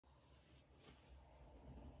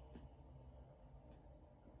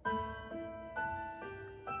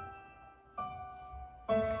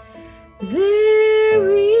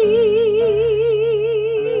There is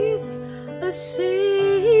a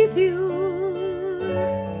Savior.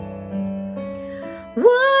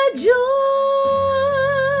 What joy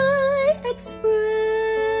express!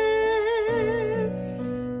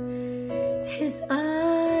 His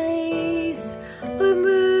eyes are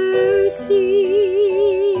mercy,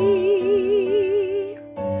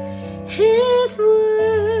 His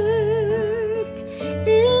word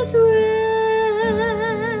is rest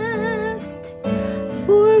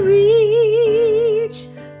for each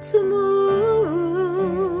tomorrow.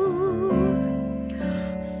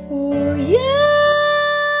 For yesterday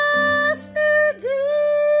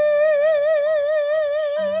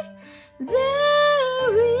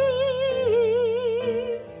there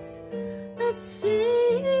is a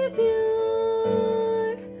Savior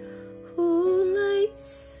who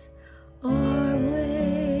lights our way.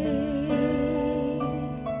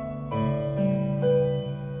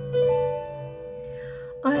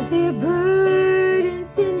 Are there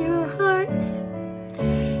burdens in your heart?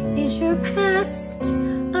 Is your past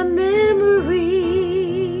a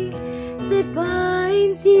memory that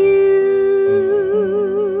binds you?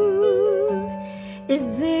 Is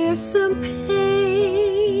there some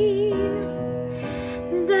pain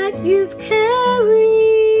that you've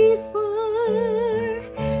carried for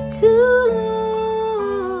too long?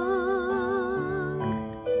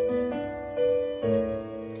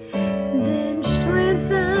 Then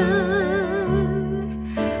strengthen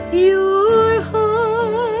your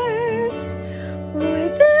heart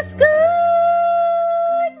with this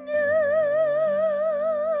good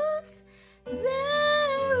news.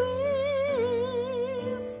 There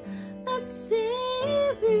is a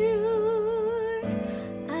Savior,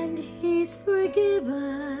 and He's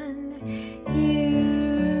forgiven you.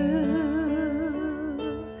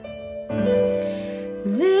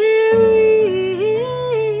 There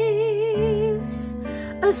is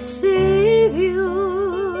a Savior.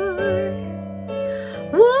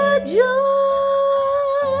 What joy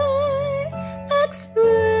express!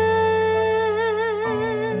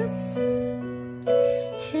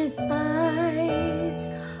 His eyes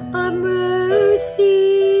are mercy,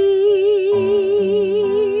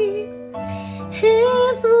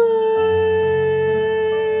 His